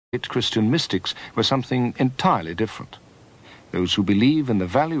Christian mystics were something entirely different. Those who believe in the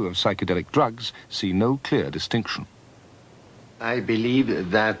value of psychedelic drugs see no clear distinction. I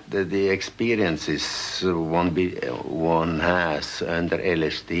believe that the experiences one has under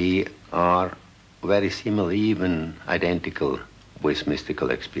LSD are very similar, even identical with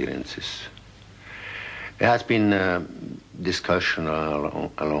mystical experiences. There has been discussion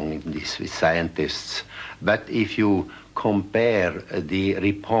along this with scientists, but if you compare the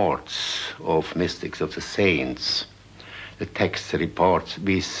reports of mystics, of the saints, the text reports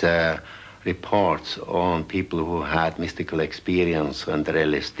with reports on people who had mystical experience under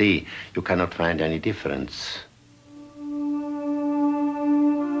LSD, you cannot find any difference.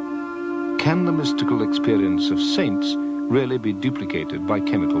 Can the mystical experience of saints really be duplicated by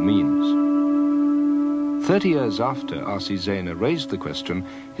chemical means? 30 years after R.C. Zehner raised the question,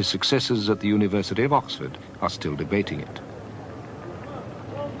 his successors at the University of Oxford are still debating it.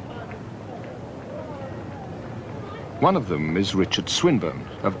 One of them is Richard Swinburne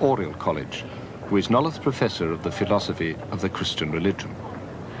of Oriel College, who is Nolloth Professor of the Philosophy of the Christian Religion.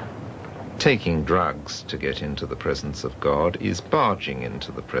 Taking drugs to get into the presence of God is barging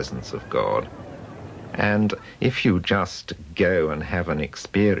into the presence of God. And if you just go and have an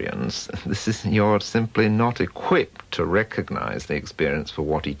experience, you're simply not equipped to recognize the experience for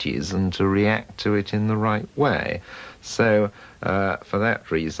what it is and to react to it in the right way. So, for that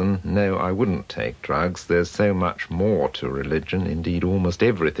reason, no, I wouldn't take drugs. There's so much more to religion, indeed almost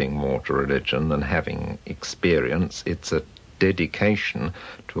everything more to religion than having experience. It's a dedication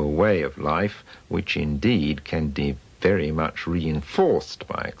to a way of life which indeed can be very much reinforced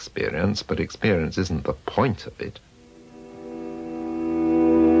by experience, but experience isn't the point of it.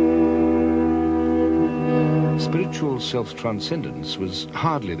 Spiritual self-transcendence was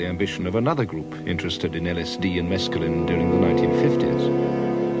hardly the ambition of another group interested in LSD and mescaline during the 1950s.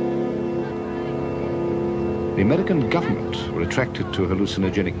 The American government were attracted to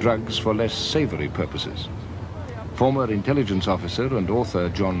hallucinogenic drugs for less savory purposes. Former intelligence officer and author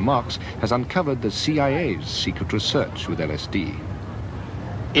John Marks has uncovered the CIA's secret research with LSD.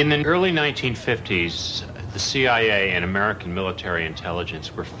 In the early 1950s, the CIA and American military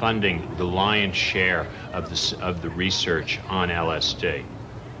intelligence were funding the lion's share of the research on LSD.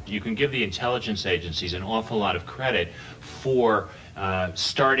 You can give the intelligence agencies an awful lot of credit for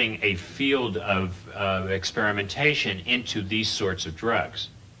starting a field of experimentation into these sorts of drugs.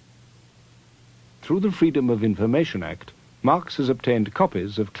 Through the Freedom of Information Act, Marks has obtained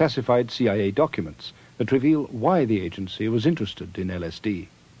copies of classified CIA documents that reveal why the agency was interested in LSD.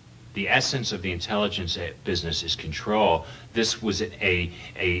 The essence of the intelligence business is control. This was an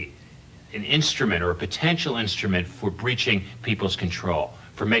instrument or a potential instrument for breaching people's control,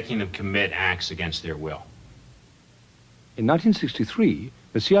 for making them commit acts against their will. In 1963,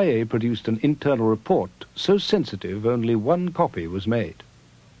 the CIA produced an internal report so sensitive only one copy was made.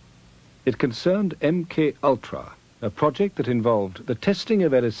 It concerned MK Ultra, a project that involved the testing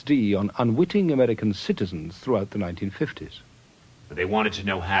of LSD on unwitting American citizens throughout the 1950s. They wanted to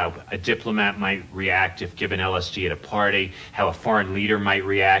know how a diplomat might react if given LSD at a party, how a foreign leader might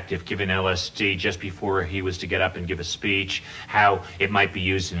react if given LSD just before he was to get up and give a speech, how it might be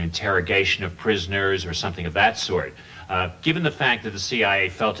used in interrogation of prisoners or something of that sort. Given the fact that the CIA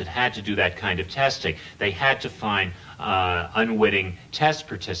felt it had to do that kind of testing, they had to find unwitting test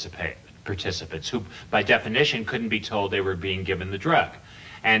participants who, by definition, couldn't be told they were being given the drug.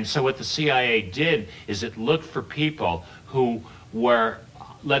 And so what the CIA did is it looked for people who were,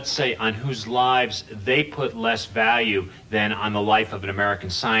 let's say, on whose lives they put less value than on the life of an American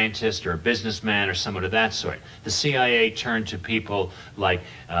scientist or a businessman or someone of that sort. The CIA turned to people like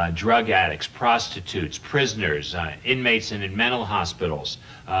drug addicts, prostitutes, prisoners, inmates in mental hospitals,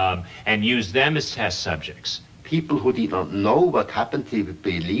 and used them as test subjects. People who did not know what happened, they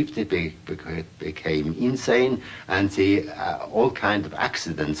believed they became insane, and all kinds of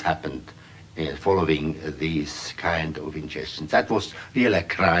accidents happened following these kind of ingestions. That was really a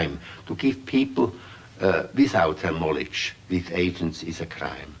crime. To give people without their knowledge with agents is a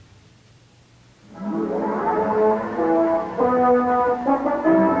crime.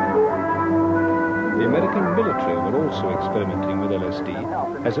 The American military were also experimenting with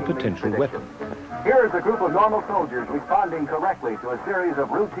LSD as a potential weapon. Here is a group of normal soldiers responding correctly to a series of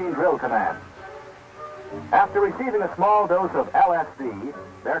routine drill commands. After receiving a small dose of LSD,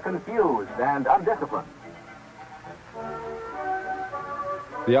 they're confused and undisciplined.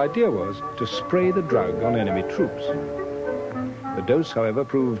 The idea was to spray the drug on enemy troops. The dose, however,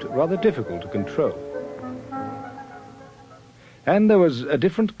 proved rather difficult to control. And there was a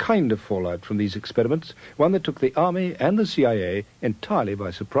different kind of fallout from these experiments, one that took the Army and the CIA entirely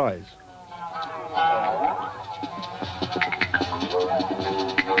by surprise.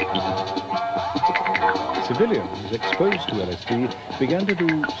 Civilians exposed to LSD began to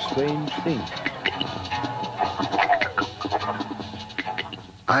do strange things.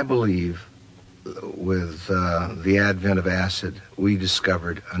 I believe with the advent of acid, we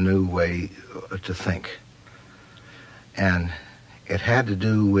discovered a new way to think. And it had to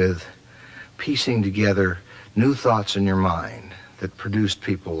do with piecing together new thoughts in your mind that produced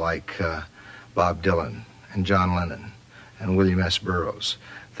people like Bob Dylan and John Lennon and William S. Burroughs,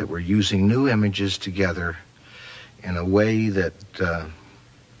 that were using new images together in a way that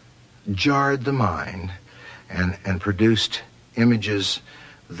jarred the mind and produced images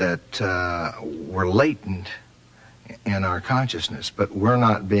that were latent in our consciousness, but were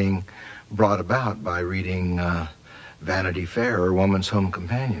not being brought about by reading Vanity Fair or Woman's Home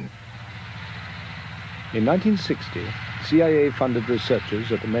Companion. In 1960, CIA-funded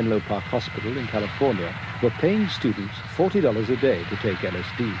researchers at the Menlo Park Hospital in California were paying students $40 a day to take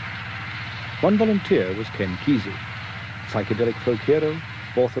LSD. One volunteer was Ken Kesey, psychedelic folk hero,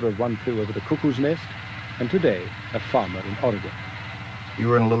 author of One Flew Over the Cuckoo's Nest, and today a farmer in Oregon. You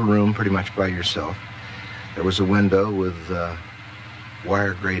were in a little room pretty much by yourself. There was a window with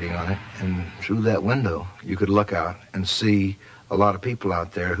wire grating on it, and through that window you could look out and see a lot of people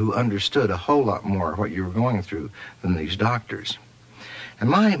out there who understood a whole lot more what you were going through than these doctors. And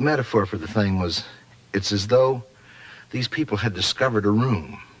my metaphor for the thing was, it's as though these people had discovered a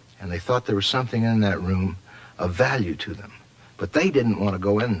room, and they thought there was something in that room of value to them, but they didn't want to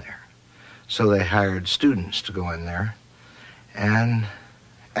go in there. So they hired students to go in there, and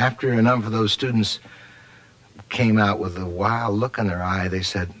after a number of those students came out with a wild look in their eye, they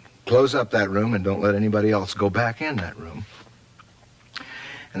said, close up that room and don't let anybody else go back in that room.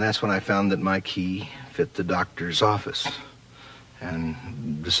 And that's when I found that my key fit the doctor's office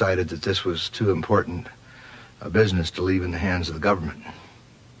and decided that this was too important a business to leave in the hands of the government.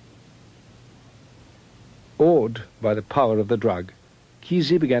 Awed by the power of the drug,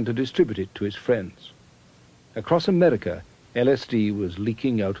 Kesey began to distribute it to his friends. Across America, LSD was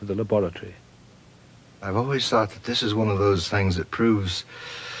leaking out of the laboratory. I've always thought that this is one of those things that proves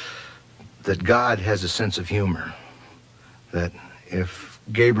that God has a sense of humor. That if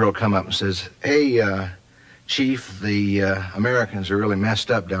Gabriel come up and says, hey, Chief, the Americans are really messed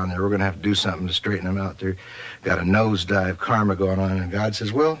up down there. We're going to have to do something to straighten them out. They've got a nosedive karma going on. And God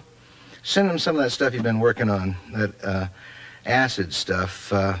says, well, send them some of that stuff you've been working on, that acid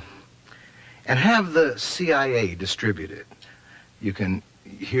stuff, and have the CIA distribute it. You can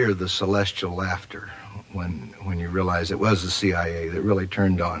hear the celestial laughter when you realize it was the CIA that really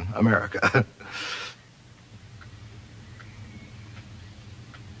turned on America.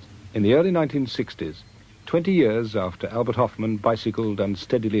 In the early 1960s, 20 years after Albert Hofmann bicycled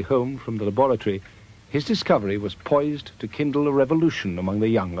unsteadily home from the laboratory, his discovery was poised to kindle a revolution among the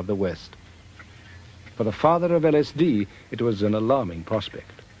young of the West. For the father of LSD, it was an alarming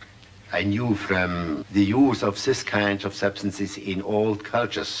prospect. I knew from the use of this kind of substances in old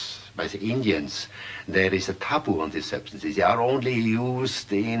cultures by the Indians, there is a taboo on these substances. They are only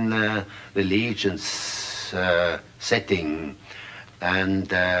used in religions setting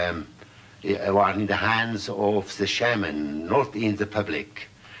and are in the hands of the shaman, not in the public.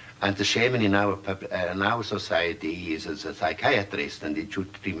 And the shaman in our society is a psychiatrist, and it should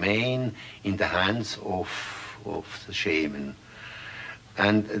remain in the hands of the shaman.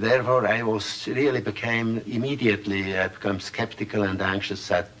 And therefore I was really immediately become skeptical and anxious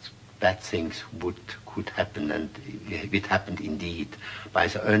that bad things could happen, and it happened indeed by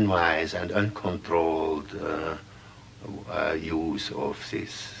the unwise and uncontrolled use of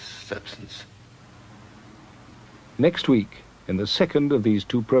this substance. Next week, in the second of these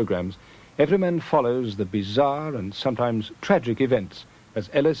two programs, Everyman follows the bizarre and sometimes tragic events as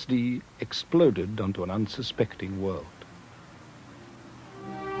LSD exploded onto an unsuspecting world.